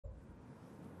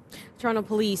Toronto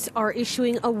police are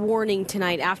issuing a warning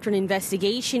tonight after an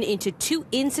investigation into two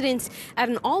incidents at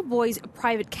an all-boys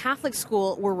private Catholic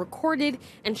school were recorded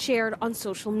and shared on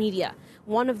social media.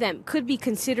 One of them could be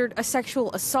considered a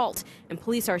sexual assault, and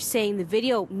police are saying the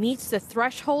video meets the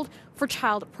threshold for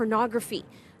child pornography.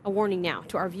 A warning now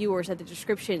to our viewers that the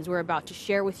descriptions we're about to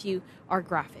share with you are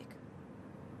graphic.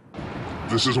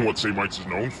 This isn't what St. Mike's is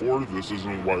known for. This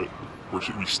isn't what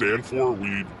we stand for.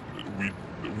 We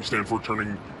stand for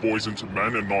turning boys into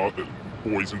men and not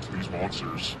boys into these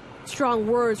monsters. Strong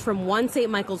words from one St.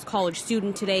 Michael's College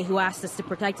student today who asked us to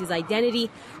protect his identity,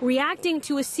 reacting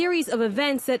to a series of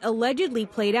events that allegedly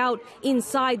played out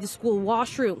inside the school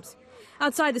washrooms.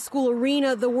 Outside the school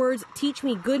arena, the words, "Teach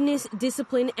me goodness,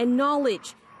 discipline, and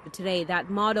knowledge." But today, that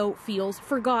motto feels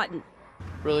forgotten.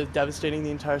 Really devastating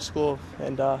the entire school,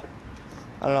 and I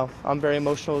don't know, I'm very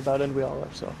emotional about it, and we all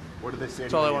are, so. What did they say?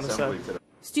 That's all I want to say.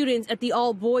 Students at the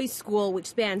all-boys school, which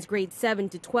spans grades 7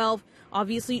 to 12,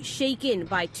 obviously shaken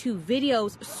by two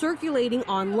videos circulating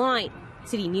online.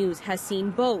 CityNews has seen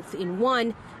both. In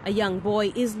one, a young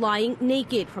boy is lying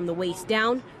naked from the waist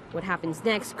down. What happens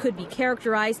next could be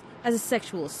characterized as a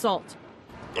sexual assault.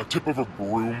 A tip of a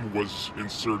broom was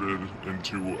inserted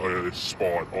into a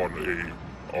spot on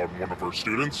one of our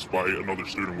students by another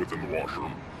student within the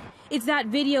washroom. It's that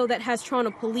video that has Toronto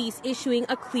police issuing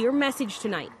a clear message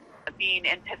tonight. Being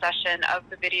in possession of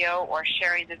the video or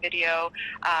sharing the video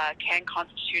can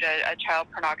constitute a child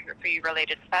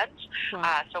pornography-related offense.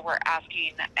 Wow. So we're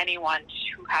asking anyone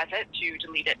who has it to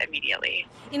delete it immediately.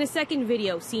 In a second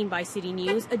video seen by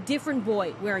CityNews, a different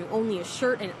boy wearing only a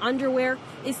shirt and underwear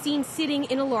is seen sitting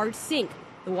in a large sink.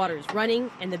 The water is running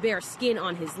and the bare skin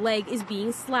on his leg is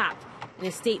being slapped. In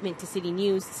a statement to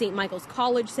CityNews, St. Michael's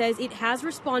College says it has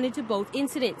responded to both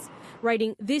incidents.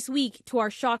 Writing, "This week, to our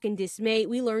shock and dismay,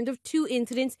 we learned of two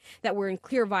incidents that were in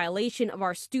clear violation of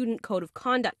our student code of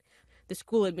conduct." The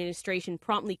school administration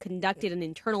promptly conducted an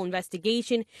internal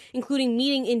investigation, including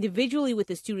meeting individually with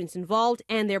the students involved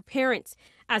and their parents.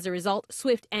 As a result,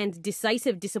 swift and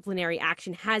decisive disciplinary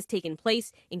action has taken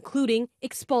place, including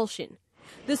expulsion.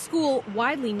 The school,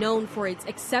 widely known for its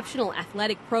exceptional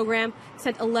athletic program,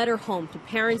 sent a letter home to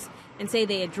parents and say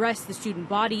they addressed the student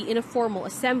body in a formal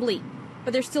assembly.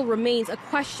 But there still remains a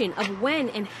question of when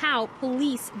and how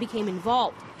police became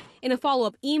involved. In a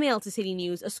follow-up email to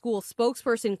CityNews, a school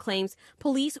spokesperson claims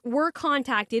police were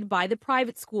contacted by the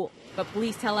private school. But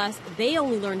police tell us they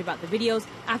only learned about the videos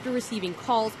after receiving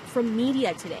calls from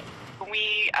media today.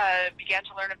 We began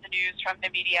to learn of the news from the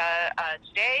media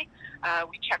today.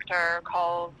 We checked our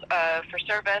calls for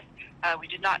service. We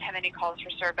did not have any calls for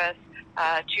service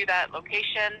to that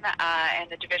location, and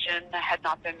the division had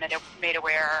not been made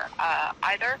aware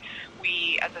either.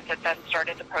 We, as I said, then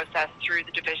started the process through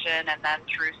the division and then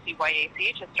through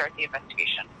CYAC to start the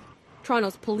investigation.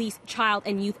 Toronto's Police, Child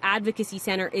and Youth Advocacy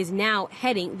Centre is now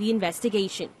heading the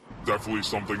investigation. Definitely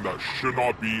something that should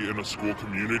not be in a school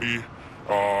community.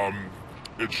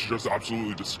 It's just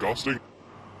absolutely disgusting.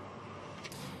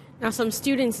 Now, some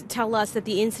students tell us that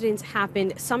the incidents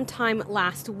happened sometime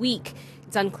last week.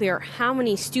 It's unclear how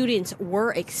many students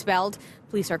were expelled.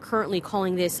 Police are currently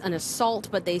calling this an assault,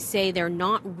 but they say they're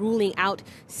not ruling out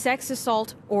sex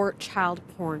assault or child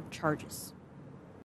porn charges.